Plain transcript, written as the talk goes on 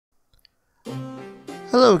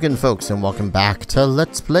Hello again folks, and welcome back to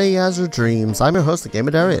Let's Play Azure Dreams. I'm your host, the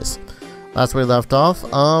Gamer Darius. Last we left off,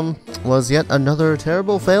 was yet another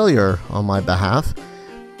terrible failure on my behalf.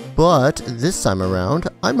 But this time around,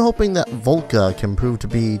 I'm hoping that Volca can prove to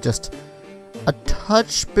be just a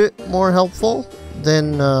touch bit more helpful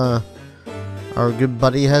than our good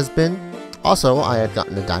buddy has been. Also, I had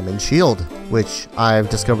gotten a diamond shield, which I've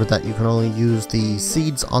discovered that you can only use the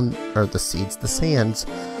seeds on, or the sands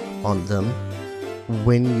on them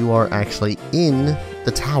when you are actually in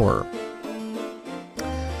the tower.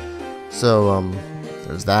 So,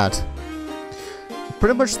 there's that.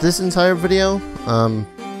 Pretty much this entire video,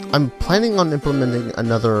 I'm planning on implementing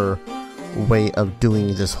another way of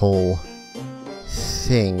doing this whole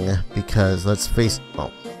thing, because let's face it,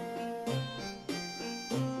 oh.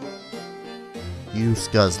 You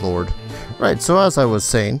Scuzzlord. Right, so as I was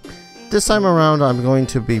saying, this time around I'm going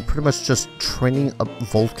to be pretty much just training up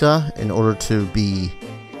Volca in order to be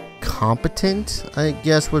competent, I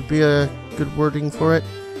guess would be a good wording for it.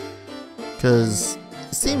 Because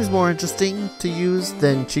it seems more interesting to use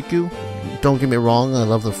than Chiku. Don't get me wrong, I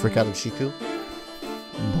love the frick out of Chiku.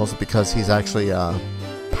 Mostly because he's actually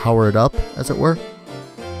powered up, as it were.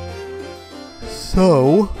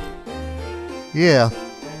 So, yeah.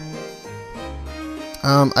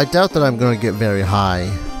 I doubt that I'm going to get very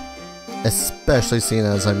high, especially seeing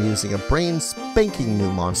as I'm using a brain spanking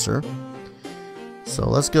new monster. So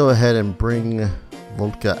let's go ahead and bring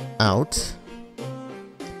Volca out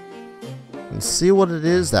and see what it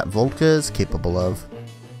is that Volca is capable of.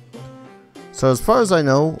 So as far as I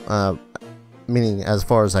know, meaning as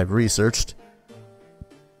far as I've researched,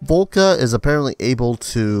 Volca is apparently able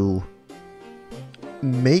to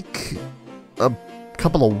make a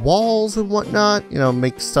couple of walls and whatnot, you know,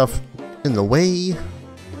 make stuff in the way.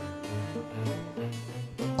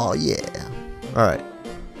 Oh yeah. Alright.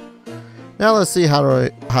 Now let's see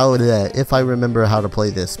if I remember how to play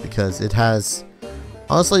this, because it has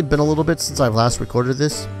honestly been a little bit since I've last recorded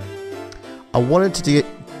this. I wanted to get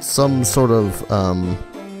some sort of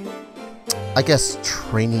I guess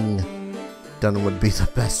training done would be the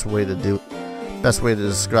best way to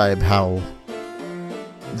describe how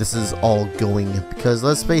this is all going, because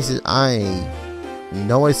let's face it, I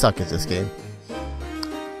know I suck at this game.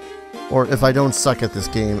 Or if I don't suck at this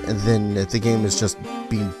game, then the game is just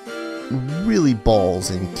being really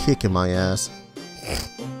balls and kicking my ass.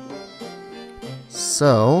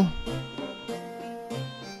 So,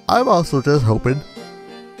 I'm also just hoping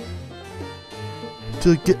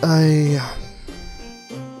to get a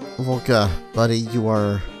Volca, buddy, you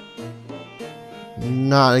are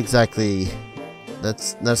not exactly.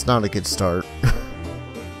 That's not a good start.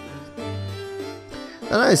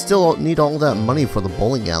 And I still need all that money for the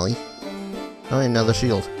bowling alley. Oh, another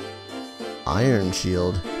shield. Iron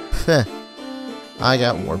shield. Pfeh. I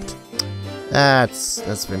got warped.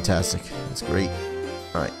 That's fantastic. That's great.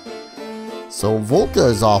 Alright. So Volca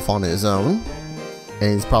is off on his own.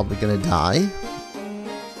 And he's probably gonna die.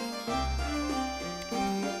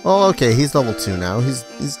 Oh, okay, he's level 2 now. He's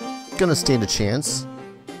gonna stand a chance.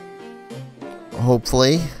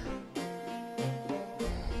 Hopefully.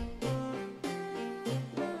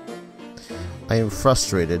 I am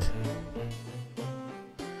frustrated.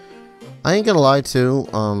 I ain't gonna lie too,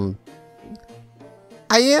 I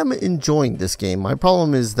am enjoying this game. My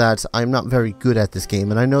problem is that I'm not very good at this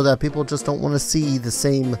game, and I know that people just don't want to see the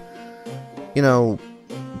same, you know,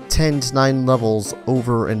 10 to 9 levels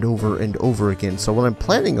over and over and over again. So what I'm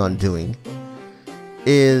planning on doing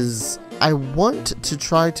is I want to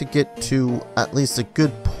try to get to at least a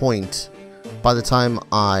good point by the time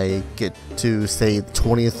I get to, say, the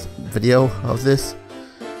 20th video of this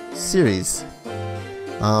series.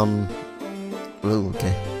 Ooh,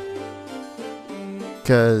 okay.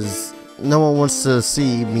 Because no one wants to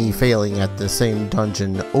see me failing at the same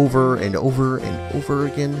dungeon over and over and over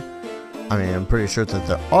again. I mean, I'm pretty sure that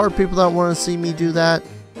there are people that want to see me do that.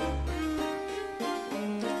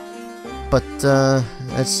 But,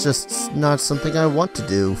 it's just not something I want to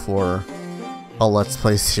do for a Let's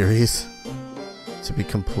Play series, to be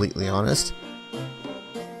completely honest.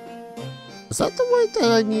 Is that the way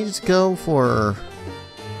that I need to go for?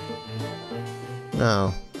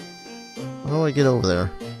 No. How do I get over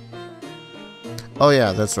there? Oh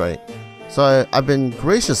yeah, that's right. So I've been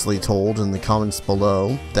graciously told in the comments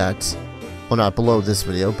below that, well, not below this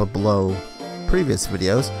video, but below previous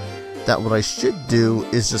videos, that what I should do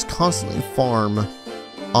is just constantly farm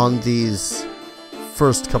on these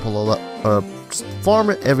first couple of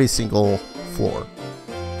farm at every single floor.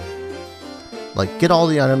 Like, get all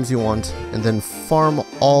the items you want, and then farm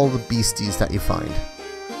all the beasties that you find.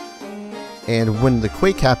 and when the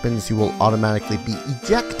quake happens, you will automatically be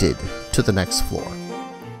ejected to the next floor.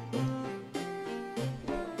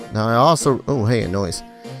 Now I also... oh, hey, a noise.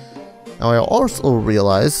 Now I also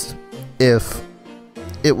realized if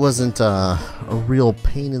it wasn't a real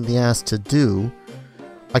pain in the ass to do,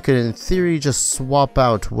 I could in theory just swap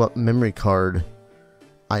out what memory card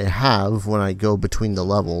I have when I go between the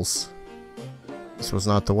levels. This was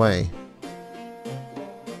not the way.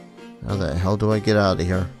 How the hell do I get out of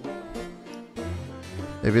here?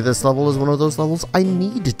 Maybe this level is one of those levels I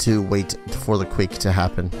need to wait for the quake to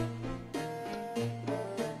happen.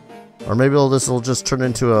 Or maybe this will just turn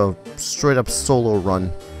into a straight up solo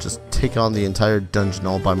run. Just take on the entire dungeon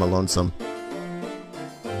all by my lonesome.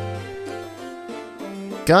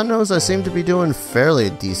 God knows I seem to be doing fairly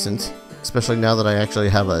decent. Especially now that I actually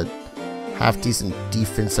have a half-decent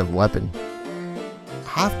defensive weapon.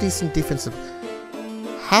 Half-decent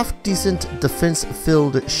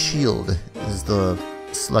defense-filled shield is the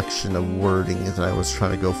selection of wording that I was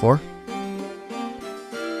trying to go for.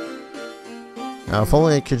 Now, if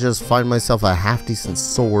only I could just find myself a half-decent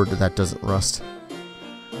sword that doesn't rust.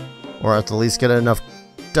 Or at the least get enough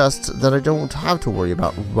dust that I don't have to worry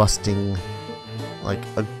about rusting like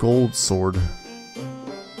a gold sword.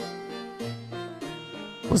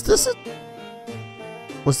 Was this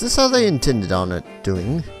how they intended on it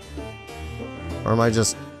doing? Or am I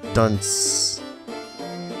just dunce?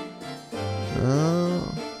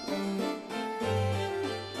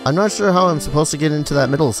 I'm not sure how I'm supposed to get into that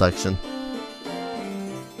middle section.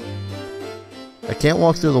 I can't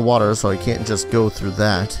walk through the water, so I can't just go through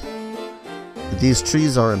that. These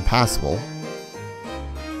trees are impassable.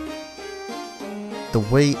 The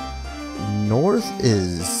way north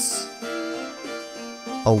is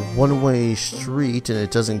a one-way street and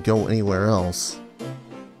it doesn't go anywhere else.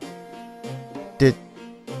 Did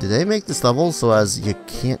they make this level so as you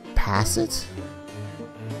can't pass it?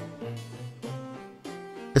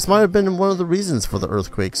 This might have been one of the reasons for the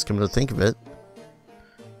earthquakes, come to think of it.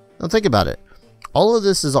 Now think about it. All of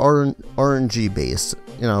this is RNG based,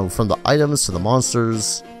 you know, from the items to the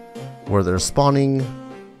monsters, where they're spawning,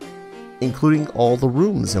 including all the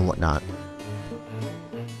rooms and whatnot.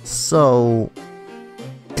 So,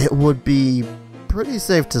 it would be pretty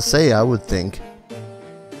safe to say, I would think.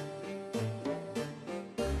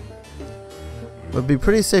 It would be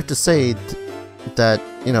pretty safe to say that,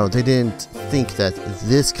 you know, they didn't think that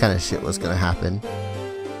this kind of shit was going to happen.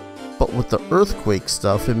 But with the earthquake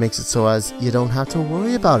stuff, it makes it so as you don't have to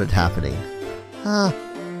worry about it happening.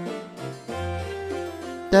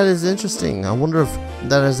 That is interesting. I wonder if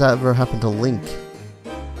that has ever happened to Link.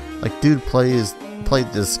 Like, dude played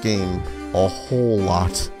this game a whole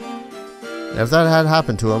lot. And if that had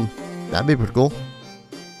happened to him, that'd be pretty cool.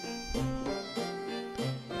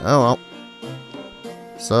 Oh well.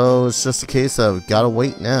 So it's just a case of gotta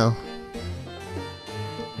wait now.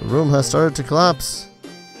 The room has started to collapse.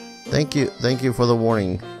 Thank you for the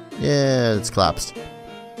warning. Yeah, it's collapsed.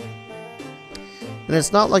 And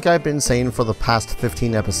it's not like I've been saying for the past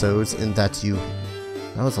 15 episodes in that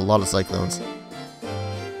that was a lot of cyclones.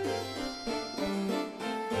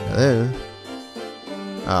 Hello?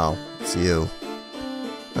 Oh, it's you.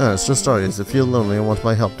 Oh, it's just started. You feel lonely and want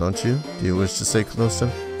my help, don't you? Do you wish to stay close to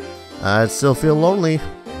me? I'd still feel lonely.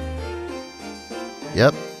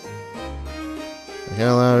 Yep. I can't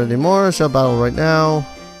allow it anymore. I shall battle right now.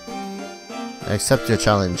 I accept your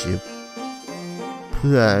challenge, you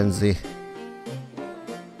pansy.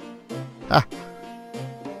 Ha!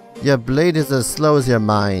 Your blade is as slow as your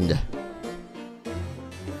mind.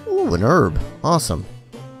 Ooh, an herb. Awesome.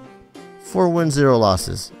 4 wins, 0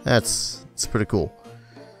 losses. That's pretty cool.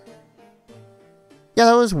 Yeah,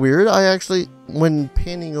 that was weird. I actually, when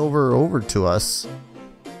panning over to us,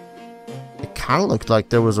 it kind of looked like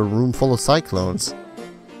there was a room full of cyclones.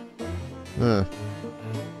 Oh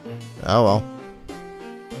well.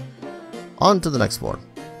 On to the next floor.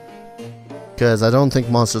 Because I don't think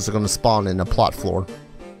monsters are going to spawn in a plot floor.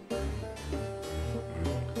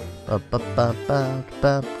 God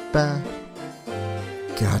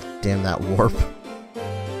damn that warp.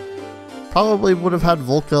 Probably would have had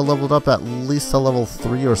Volca leveled up at least to level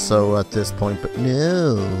 3 or so at this point, but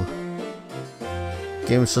no.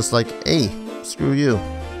 Game's just like, hey, screw you.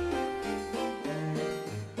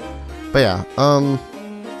 But yeah,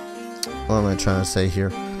 what am I trying to say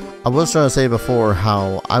here? I was trying to say before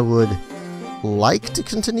how I would like to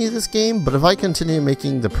continue this game, but if I continue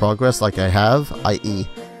making the progress like I have, i.e.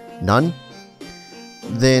 none,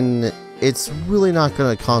 then it's really not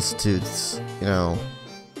going to constitute, you know,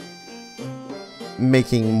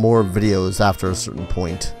 making more videos after a certain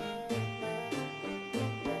point.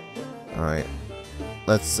 Alright.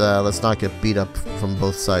 let's not get beat up from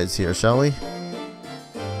both sides here, shall we?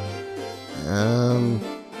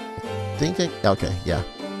 Okay, yeah.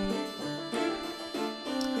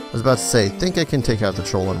 I was about to say, think I can take out the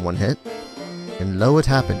troll in one hit. And lo, it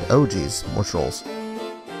happened. Oh geez, more trolls.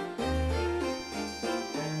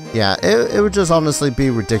 Yeah, it would just honestly be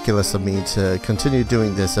ridiculous of me to continue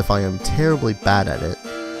doing this if I am terribly bad at it.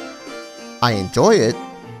 I enjoy it.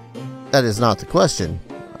 That is not the question.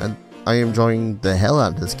 I am enjoying the hell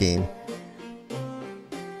out of this game.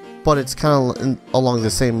 But it's kind of along the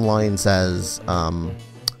same lines as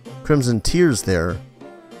Crimson Tears there,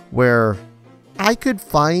 where I could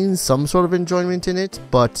find some sort of enjoyment in it,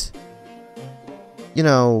 but, you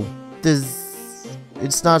know,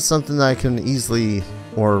 it's not something that I can easily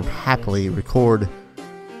or happily record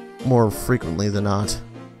more frequently than not.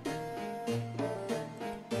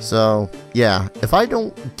 So, yeah, if I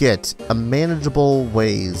don't get a manageable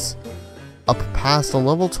ways up past a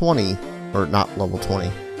level 20, or not level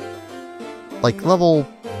 20, like level,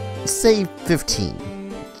 say 15,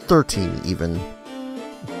 13 even,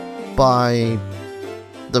 by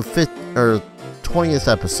the 5th or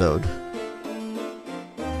 20th episode,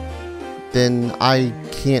 then I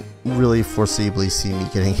can't really foreseeably see me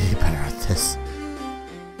getting any better at this.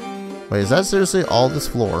 Wait, is that seriously all this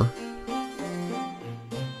floor?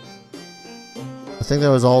 I think that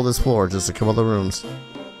was all this floor, just a couple of the rooms.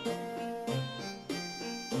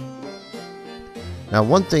 Now,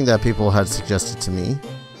 one thing that people had suggested to me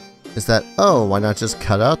is that, oh, why not just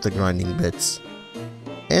cut out the grinding bits?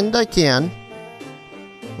 And I can.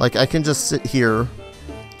 Like, I can just sit here,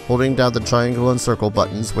 holding down the triangle and circle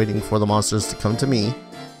buttons, waiting for the monsters to come to me.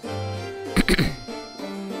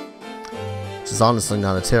 Which is honestly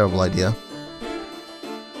not a terrible idea.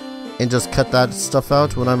 And just cut that stuff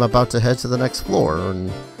out when I'm about to head to the next floor and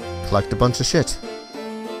collect a bunch of shit.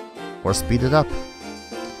 Or speed it up.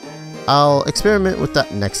 I'll experiment with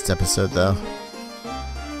that next episode though.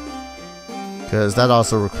 Because that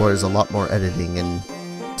also requires a lot more editing and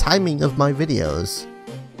timing of my videos.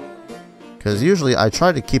 Because usually I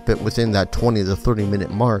try to keep it within that 20 to 30 minute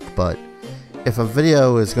mark, but if a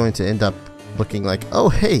video is going to end up looking like, oh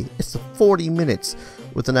hey, it's 40 minutes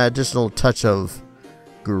with an additional touch of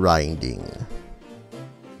grinding,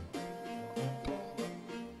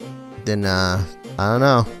 then I don't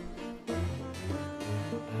know.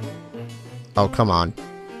 Oh, come on.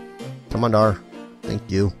 Come on, Dar.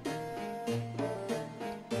 Thank you.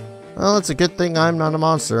 Well, it's a good thing I'm not a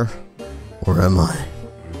monster. Or am I?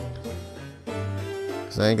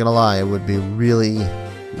 Because I ain't gonna lie, it would be really,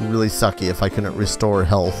 really sucky if I couldn't restore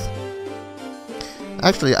health.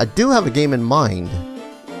 Actually, I do have a game in mind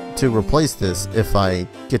to replace this if I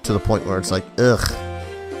get to the point where it's like, ugh,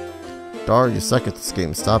 Dar, you suck at this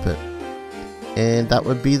game, stop it. And that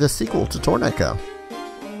would be the sequel to Torneko.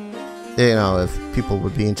 You know, if people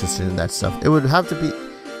would be interested in that stuff. It would have to be...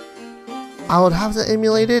 I would have to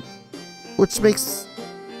emulate it, which makes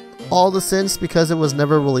all the sense because it was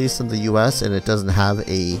never released in the US and it doesn't have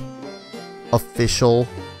a official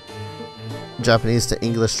Japanese to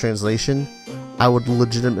English translation. I would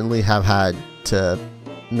legitimately have had to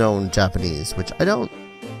know Japanese, which I don't.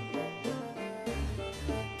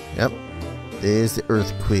 Yep. There's the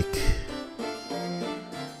earthquake.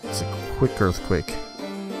 It's a quick earthquake.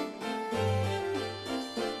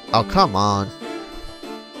 Oh, come on.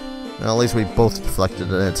 Well, at least we both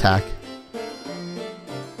deflected an attack.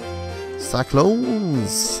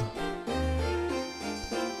 Cyclones!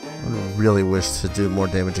 I really wish to do more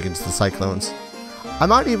damage against the cyclones. I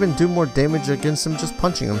might even do more damage against them just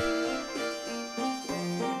punching them.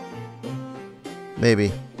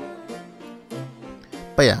 Maybe.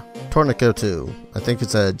 But yeah, Torneko 2. I think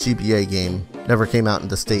it's a GBA game. Never came out in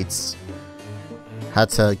the States. Had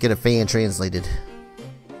to get a fan translated.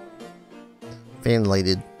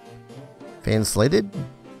 Fanlated. Fanslated?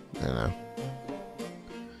 I don't know.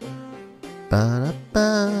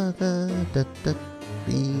 Ba-da-ba-da-da-da.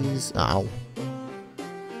 Bees. Ow.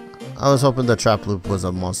 I was hoping the trap loop was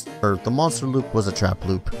a monster, or the monster loop was a trap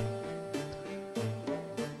loop.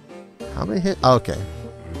 How many hits? Oh, okay.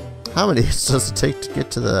 How many hits does it take to get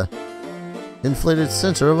to the inflated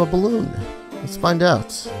center of a balloon? Let's find out.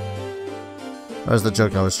 That was the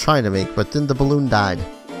joke I was trying to make, but then the balloon died.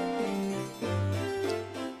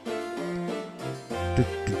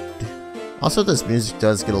 Also, this music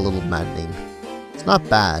does get a little maddening. It's not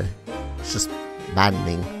bad. It's just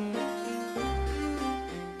maddening.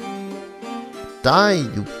 Die,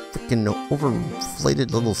 you freaking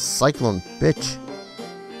overinflated little cyclone bitch.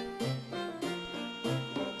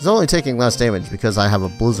 He's only taking less damage because I have a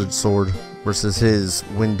blizzard sword versus his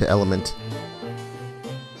wind element.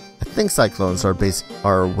 I think cyclones are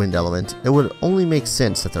wind element. It would only make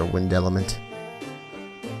sense that they're wind element.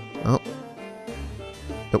 Oh.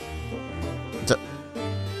 Nope.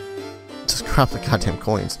 Just grab the goddamn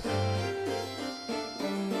coins.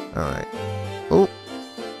 Alright. Oh.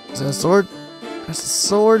 Is that a sword? There's a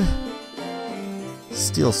sword.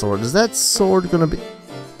 Steel sword. Is that sword gonna be...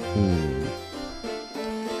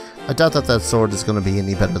 I doubt that that sword is gonna be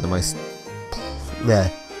any better than my...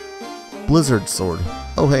 Blizzard sword.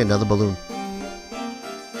 Oh hey, another balloon.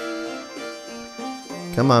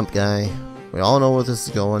 Come on, guy. We all know where this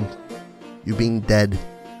is going. You being dead.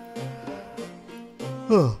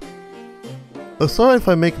 I'm sorry if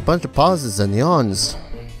I make a bunch of pauses and yawns.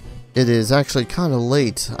 It is actually kind of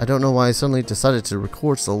late. I don't know why I suddenly decided to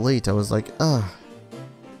record so late. I was like, I'm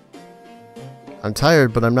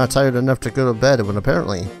tired, but I'm not tired enough to go to bed when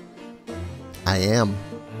apparently I am.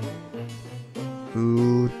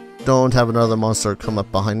 Ooh, don't have another monster come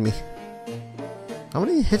up behind me. How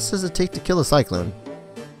many hits does it take to kill a cyclone?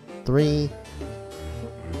 3,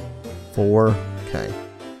 4. Okay.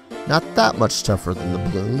 Not that much tougher than the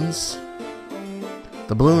balloons.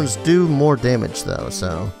 The balloons do more damage though,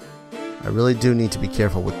 so I really do need to be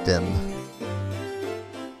careful with them.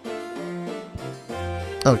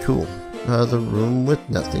 Oh, cool. Another room with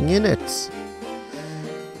nothing in it.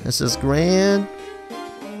 This is grand.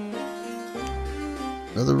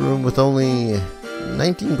 Another room with only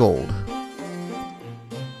 19 gold.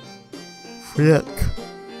 Frick.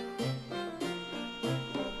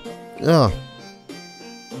 Oh.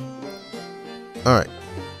 Alright.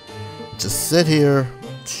 Just sit here,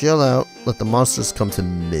 chill out, let the monsters come to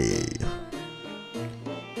me.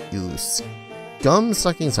 You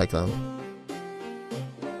scum-sucking cyclone.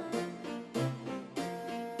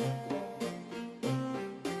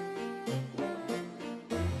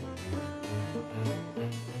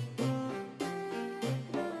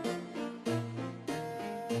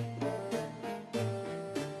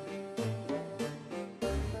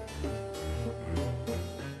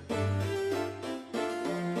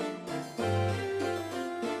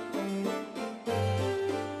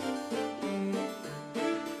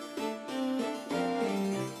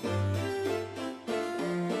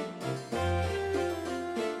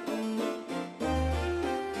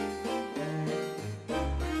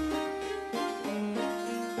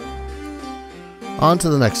 On to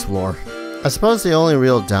the next floor. I suppose the only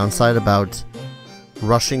real downside about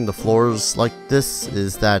rushing the floors like this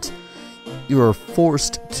is that you are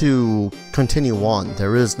forced to continue on.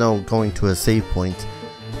 There is no going to a save point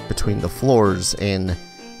between the floors and,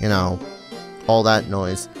 you know, all that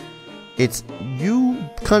noise. It's you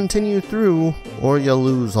continue through or you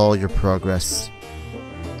lose all your progress.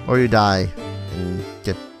 Or you die and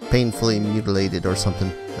get painfully mutilated or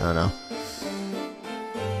something. I don't know.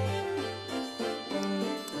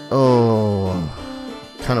 Oh,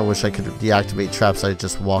 kind of wish I could deactivate traps I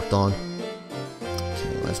just walked on.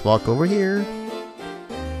 Okay, let's walk over here.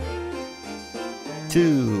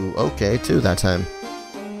 2. Okay, 2 that time.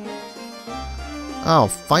 Oh,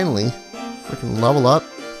 finally. Freaking level up.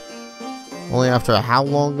 Only after how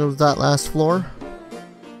long was that last floor?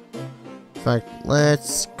 In fact,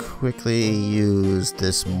 let's quickly use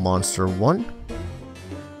this monster one.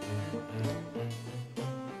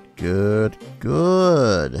 Good,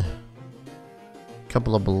 good.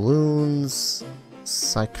 Couple of balloons.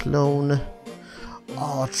 Cyclone.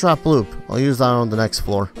 Oh, trap loop. I'll use that on the next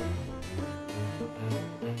floor.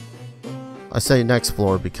 I say next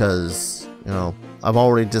floor because, you know, I've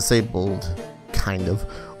already disabled, kind of,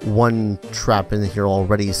 one trap in here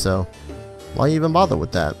already, so why even bother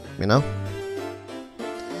with that, you know?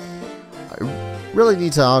 I really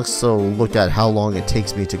need to also look at how long it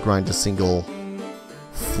takes me to grind a single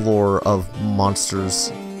floor of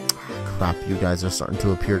monsters. Crap, you guys are starting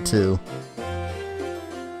to appear too.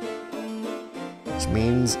 Which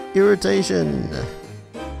means irritation.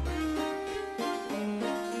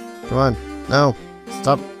 Come on. No.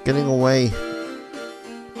 Stop getting away.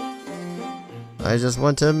 I just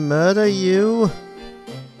want to murder you.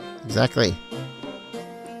 Exactly.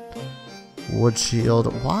 Wood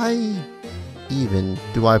shield. Why even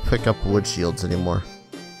do I pick up wood shields anymore?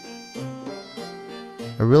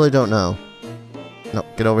 I really don't know. No,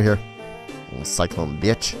 get over here. Little cyclone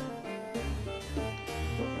bitch.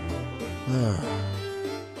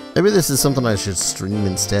 Maybe this is something I should stream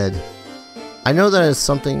instead. I know that is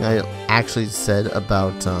something I actually said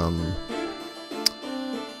about,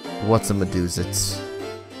 What's a Medusite?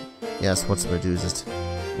 Yes, What's a Medusite?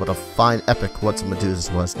 What a fine epic What's a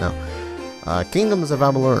Medusite was. Now, Kingdoms of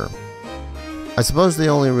Amalur. I suppose the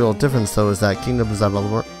only real difference, though, is that Kingdoms of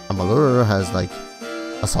Amalur has, like,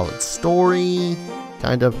 a solid story,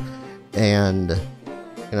 kind of, and,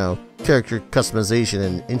 you know, character customization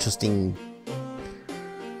and interesting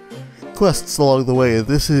quests along the way.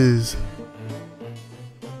 This is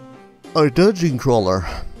a dungeon crawler.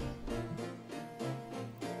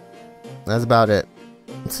 That's about it.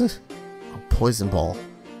 It's a poison ball.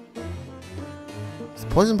 Is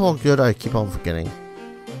poison ball good? I keep on forgetting.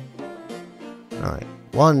 Alright.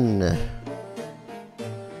 1,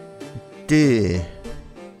 2,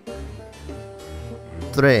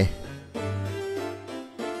 3.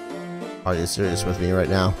 Are you serious with me right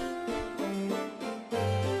now?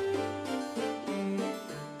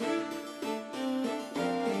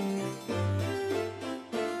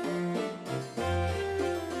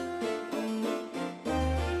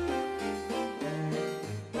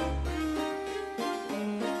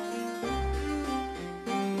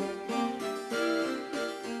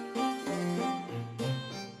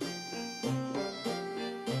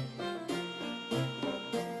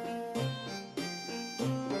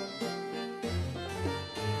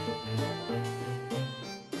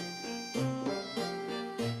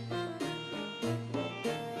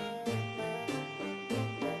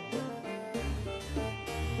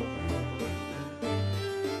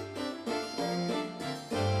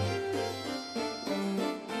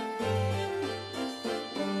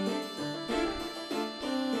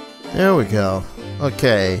 There we go.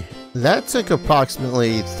 Okay, that took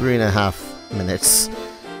approximately 3.5 minutes.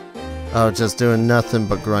 Just doing nothing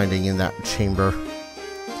but grinding in that chamber.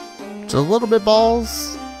 Just a little bit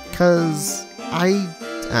balls, cause I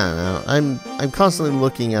don't know. I'm constantly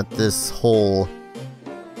looking at this whole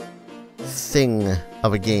thing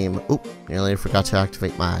of a game. Oop! Nearly forgot to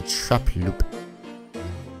activate my trap loop.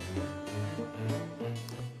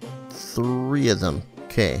 3 of them.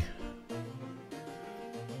 Okay.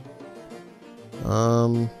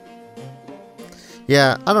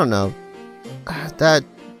 Yeah, I don't know. That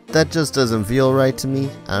just doesn't feel right to me.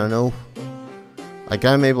 I don't know. Like,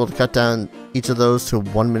 I'm able to cut down each of those to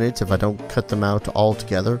 1 minute if I don't cut them out all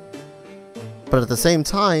together. But at the same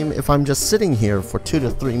time, if I'm just sitting here for 2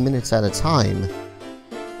 to 3 minutes at a time,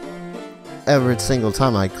 every single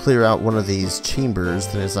time I clear out one of these chambers,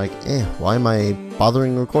 then it's like, why am I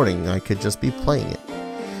bothering recording? I could just be playing it.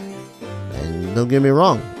 And don't get me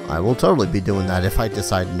wrong, I will totally be doing that if I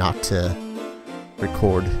decide not to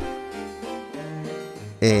record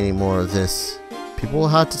any more of this. People will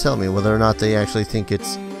have to tell me whether or not they actually think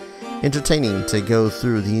it's entertaining to go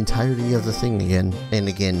through the entirety of the thing again and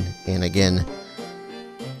again and again.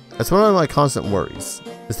 That's one of my constant worries,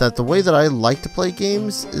 is that the way that I like to play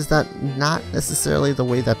games is that not necessarily the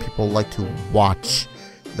way that people like to watch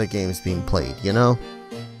the games being played, you know?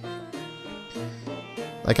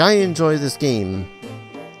 Like, I enjoy this game,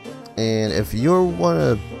 and if you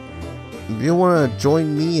wanna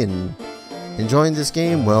join me in enjoying this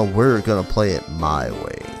game, well, we're gonna play it my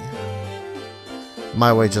way.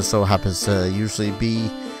 My way just so happens to usually be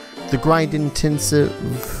the grind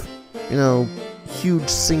intensive, you know, huge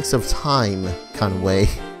sinks of time kind of way.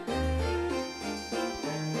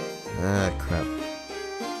 Ah, crap.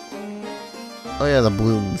 Oh yeah, the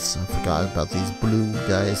blooms. I forgot about these bloom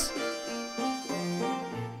guys.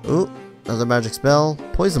 Ooh, another magic spell.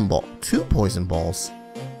 Poison ball. 2 poison balls.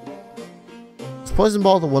 Is poison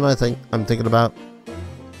ball the one I'm thinking about?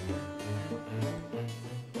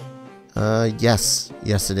 Yes.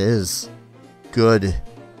 Yes, it is. Good.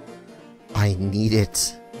 I need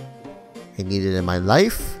it. I need it in my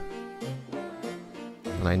life.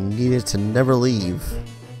 And I need it to never leave.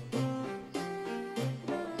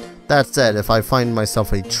 That said, if I find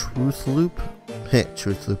myself a truth loop,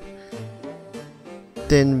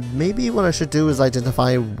 then maybe what I should do is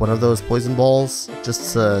identify one of those poison balls,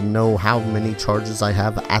 just to know how many charges I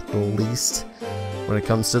have at least when it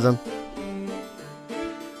comes to them.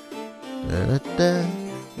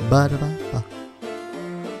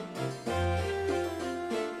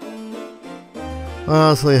 I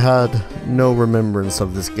honestly had no remembrance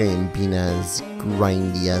of this game being as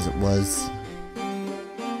grindy as it was.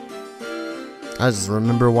 I just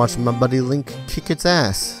remember watching my buddy Link kick its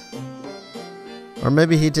ass. Or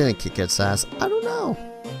maybe he didn't kick its ass. I don't know.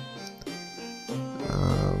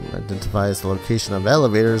 Identifies the location of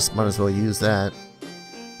elevators. Might as well use that.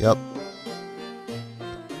 Yep.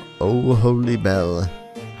 Oh, holy bell.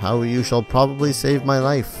 How you shall probably save my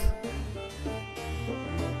life.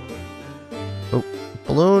 Oh,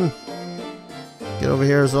 balloon. Get over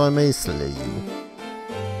here so I may slay you.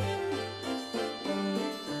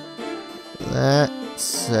 That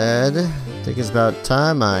said, I think it's about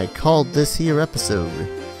time I called this here episode.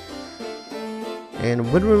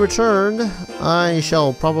 And when we return, I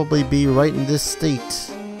shall probably be right in this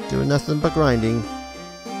state, doing nothing but grinding.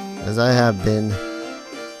 as I have been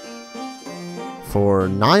for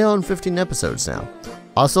nigh on 15 episodes now.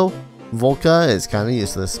 Also, Volca is kind of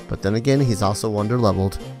useless, but then again, he's also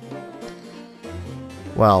under-leveled.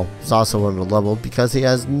 Well, he's also under-leveled because he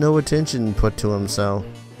has no attention put to him, so,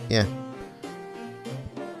 yeah.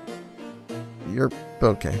 You're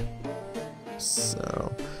okay.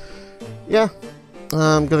 So, yeah.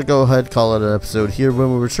 I'm gonna go ahead, call it an episode here.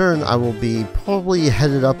 When we return, I will be probably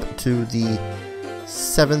headed up to the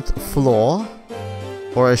 7th floor,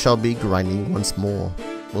 or I shall be grinding once more.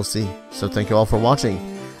 We'll see. So thank you all for watching,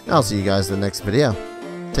 and I'll see you guys in the next video.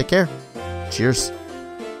 Take care. Cheers.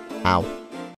 Ow.